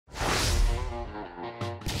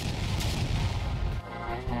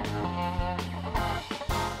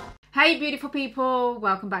Hey beautiful people,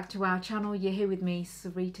 welcome back to our channel. You're here with me,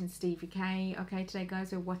 Sarit and Stevie K. Okay, today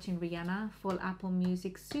guys, we're watching Rihanna full Apple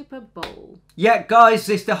Music Super Bowl. Yeah guys,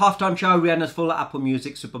 it's the halftime show, Rihanna's full Apple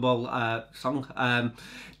Music Super Bowl song.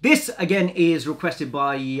 This again is requested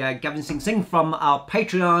by Gavin Singh from our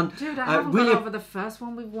Patreon. Dude, I haven't gone over the first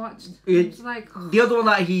one we watched. It's like... The other one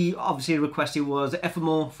that he obviously requested was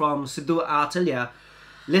Ephemer from Sidhu Artelia.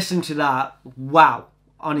 Listen to that. Wow.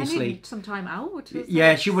 Honestly, I need some time out.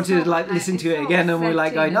 Yeah, she wanted to like listen to it again, and we're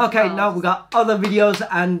like going, okay, no, we got other videos,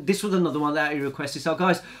 and this was another one that he requested. So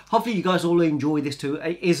guys, hopefully you guys all enjoy this too.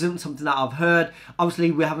 It isn't something that I've heard.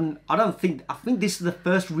 Obviously, we haven't. I think this is the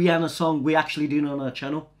first Rihanna song we actually do on our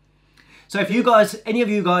channel. So if you guys, any of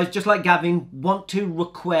you guys, just like Gavin, want to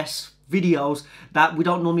request videos that we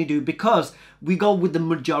don't normally do, because we go with the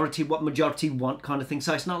majority, what majority want kind of thing.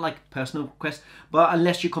 So it's not like personal request, but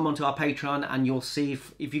unless you come onto our Patreon, and you'll see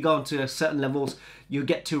if you go into certain levels, you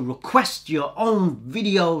get to request your own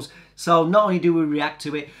videos. So not only do we react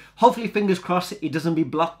to it, hopefully fingers crossed it doesn't be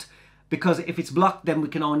blocked, because if it's blocked, then we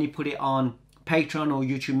can only put it on Patreon or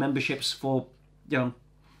YouTube memberships for, you know,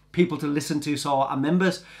 people to listen to, so our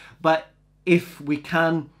members. But if we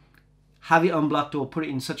can have it unblocked or put it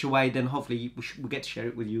in such a way, then hopefully we get to share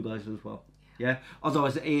it with you guys as well. Yeah.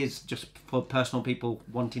 Otherwise, it is just for personal people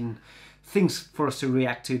wanting things for us to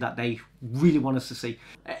react to that they really want us to see.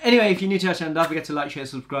 Anyway, if you're new to our channel, don't forget to like, share,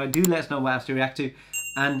 subscribe. Do let us know what else to react to,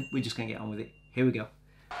 and we're just gonna get on with it. Here we go.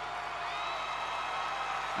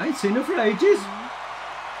 I ain't seen her for ages.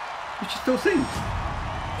 But she still sings.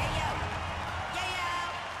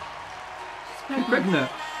 She's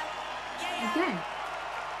pregnant. Okay.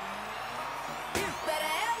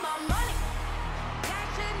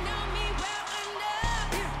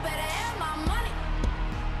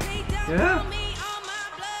 Yeah.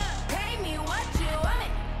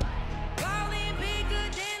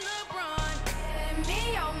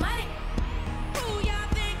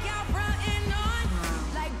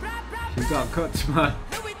 She's got cuts, man.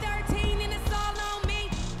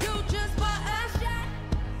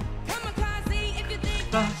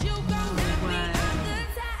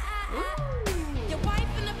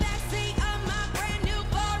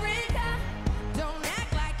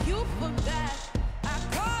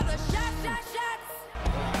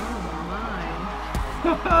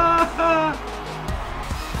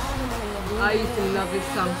 I used to love this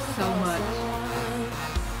song so much.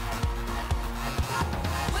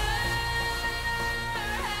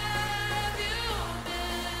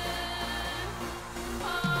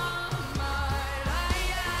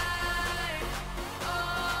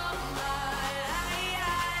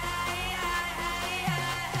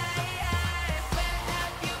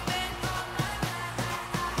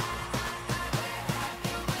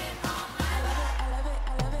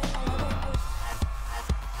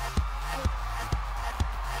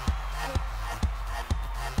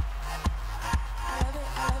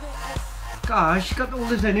 Gosh, she got all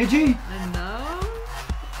this energy. I know.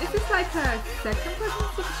 Is this like her second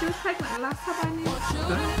pregnancy? She was pregnant the last time I knew.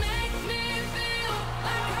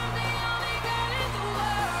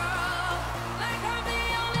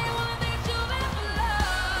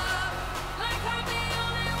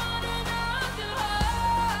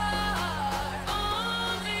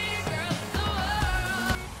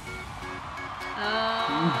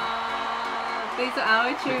 These are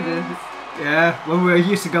our tunes. Yeah, when we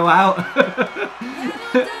used to go out.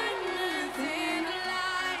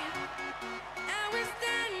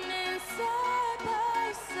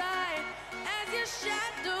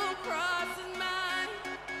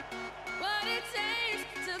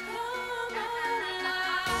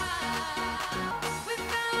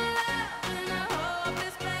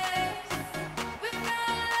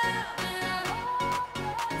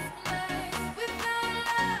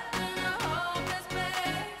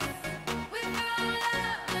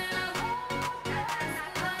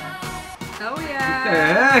 Oh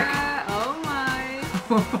yeah! Heck? Oh my!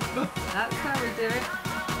 That's how we do it.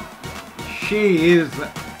 She is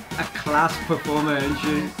a class performer, isn't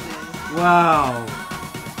she? Wow!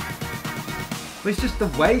 But it's just the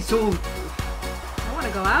way it's all... I want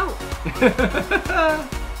to go out.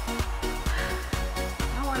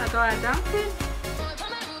 I want to go out dancing.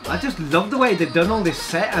 I just love the way they've done all this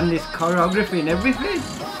set and this choreography and everything.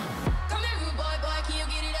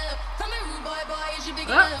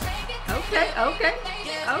 Oh. Okay.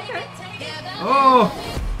 Oh!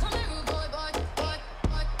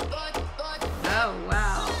 Oh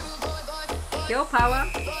wow! Girl power.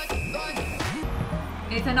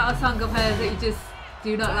 It's not a song of hers that you just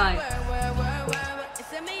do not like.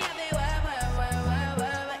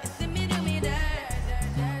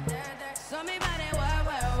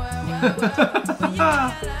 Okay.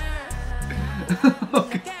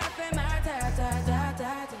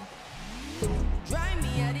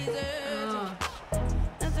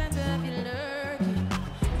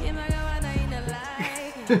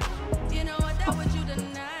 You know what, that what you the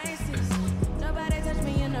nicest. Nobody touch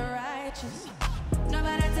me in the righteous.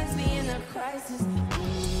 Nobody touch me in the crisis.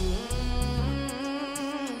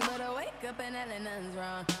 But I wake up and nothing's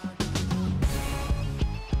wrong.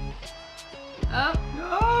 Oh.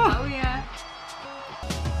 Oh. Oh yeah.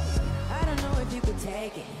 I don't know if you could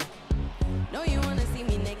take it. No, you wanna see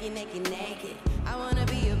me naked, naked, naked. I wanna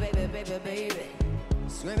be your baby, baby, baby.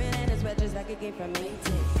 Screaming in the sweat just like a game from 18.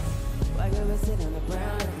 Why you ever sit on the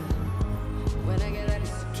ground? When I get like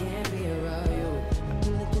this, you can't be around you.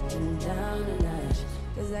 I'm lifting down a notch.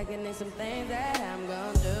 Cause I can name some things that I'm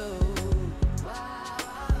gonna do.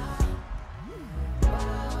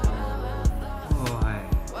 Boy.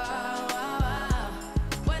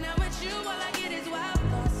 When I'm with you, all I get is wild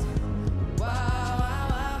thoughts.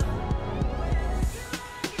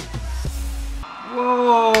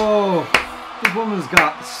 Whoa! This woman's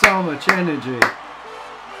got so much energy.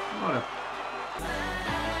 What a...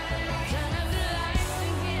 Turn up the lights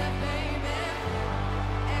in here, baby.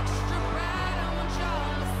 Extra bright, I want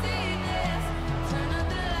y'all to see this. Turn up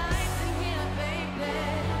the lights in here, baby.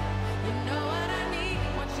 You know what I need.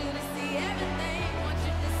 Want you to see everything. Want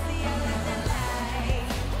you to see all of the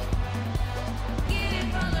light. Get it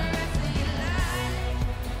for the rest of your life.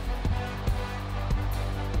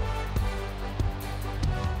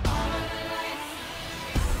 All of the lights.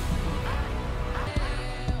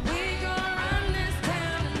 We gon' run this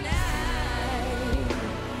town tonight.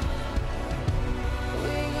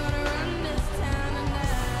 We gonna run this town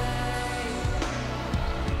tonight.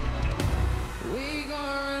 We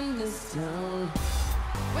gonna run this town.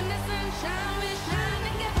 When the sun shine, we shine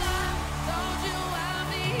together. Told you I'll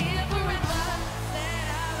be here forever. Said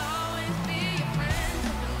I'll always be your friend.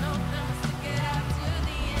 But no, I'ma stick it out to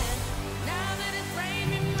the end. Now that it's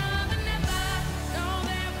raining more than ever, know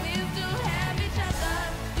that we still have each other.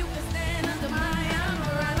 You can stand under my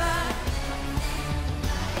umbrella.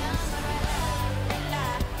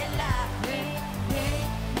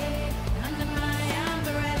 Under my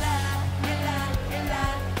umbrella.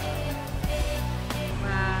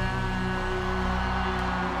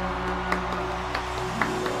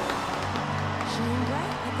 Shine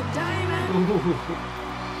bright like a diamond.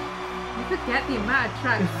 You forget the amount of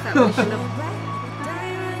tracks that we should have. Bright like a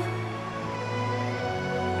diamond.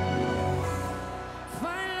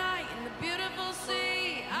 Fine light in the beautiful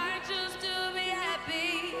sea. I choose to be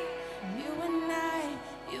happy. You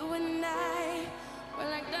and I, we're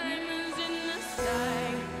like diamonds in the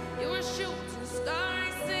sky. You are shooting star I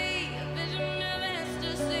see, a vision of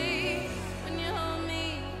ecstasy. When you hold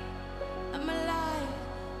me, I'm alive.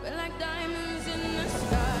 We're like diamonds in the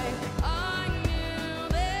sky. I knew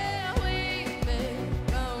that we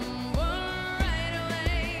become one right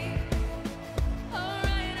away. Oh,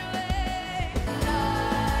 right away.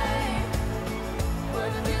 Life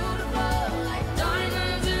was beautiful like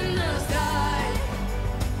diamonds in the sky.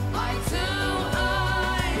 Eye to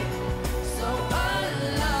eye, so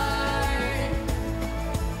alive.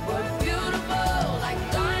 We're beautiful like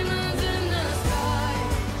diamonds in the sky.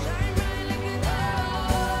 Shine bright like a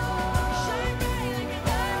diamond. Shine bright like a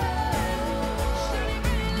diamond. Shine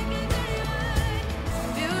bright like a diamond.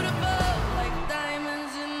 Beautiful like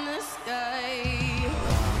diamonds in the sky.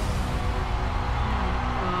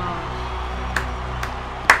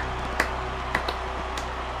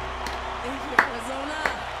 Thank you, Arizona.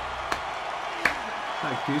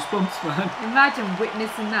 Like goosebumps, man. Imagine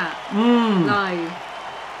witnessing that Mm. live.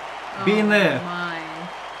 Being there. My.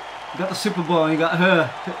 You got the Super Bowl and you got her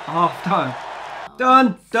half time.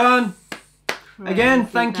 Done, done. Again,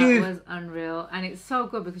 Crazy. thank you. That was unreal, and it's so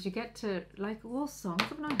good because you get to like all songs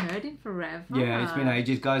I've not heard in forever. Yeah, it's been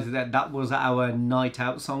ages, guys. That was our night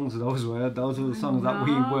out songs. Those were the songs that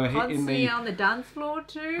we were hitting Constantly the. on the dance floor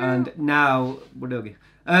too. And now, what do we?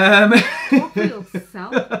 Talk for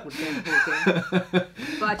yourself. But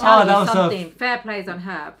I tell that you was something. Fair plays on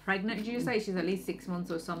her. Pregnant? Did you say she's at least 6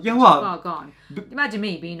 months or something? Yeah, She's what? far gone. Imagine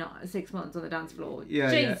me being 6 months on the dance floor.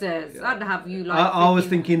 Yeah, Jesus, yeah. I'd have you like. I was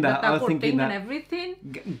thinking that. I was whole thinking thing that. and everything.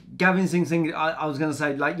 Gavin Singh. I was gonna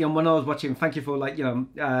say, like, you know, when I was watching, thank you for, like, you know,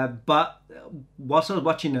 but whilst I was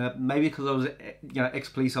watching her, maybe because I was, you know,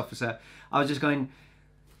 ex-police officer, I was just going,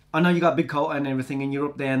 I know you got a big coat and everything, and you're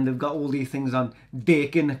up there, and they've got all these things on.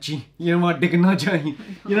 Dick and you know what, dick and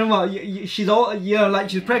you know what? She's all, you know, like,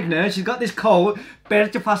 she's pregnant. She's got this coat.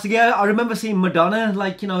 Better fast to get. I remember seeing Madonna,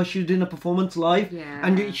 like, you know, she was doing a performance live, Yeah.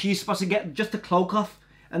 and she's supposed to get just the cloak off,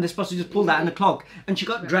 and they're supposed to just pull that in the clock. And she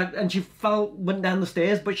got dragged, and she went down the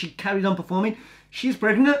stairs, but she carried on performing. She's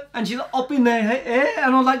pregnant, and she's up in there,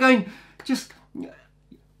 and I was like going, just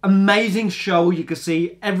amazing show. You could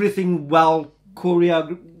see everything well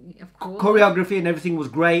choreography and everything was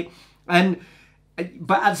great,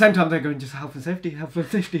 but at the same time they're going just health and safety,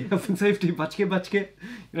 bachke, you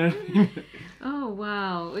know what I mean? Oh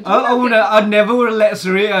wow! I never would have let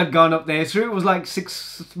Sarita had gone up there. Sarita was like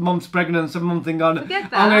 6 months pregnant, 7 months and gone.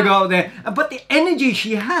 Forget that. I'm gonna go up there, but the energy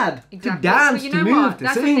she had to dance, to move,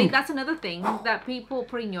 to sing. That's another thing that people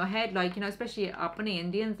put in your head, like, you know, especially Apani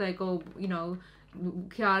Indians, they go, you know,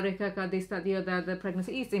 this, that, the other, the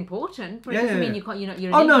pregnancy is important, but it doesn't mean you can't. You're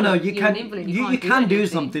an invalid. You can do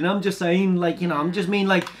something. I'm just saying, like, you know, I'm just mean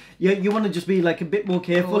like you want to just be like a bit more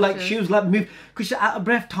careful. Like she was like move because she's out of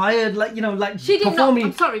breath, tired, like, you know, like she did performing.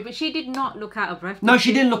 not. I'm sorry, but she did not look out of breath. No,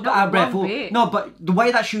 she didn't look out of breath. No, but the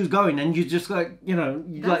way that she was going, and you just like, you know,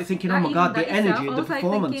 like thinking, oh my god, the energy, the performance.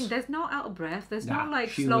 Like thinking, there's no out of breath. There's no like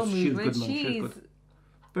slow movement. She's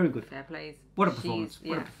very good. Fair plays. What a performance.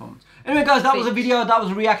 What a performance. Anyway, guys, that was a video. That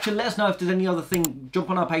was a reaction. Let us know if there's any other thing. Jump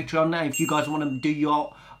on our Patreon now. If you guys want to do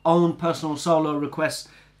your own personal solo requests,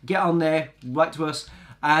 get on there. Write to us.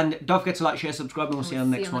 And don't forget to like, share, subscribe, and we'll see you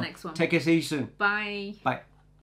on the next one. Take care. See you soon. Bye. Bye.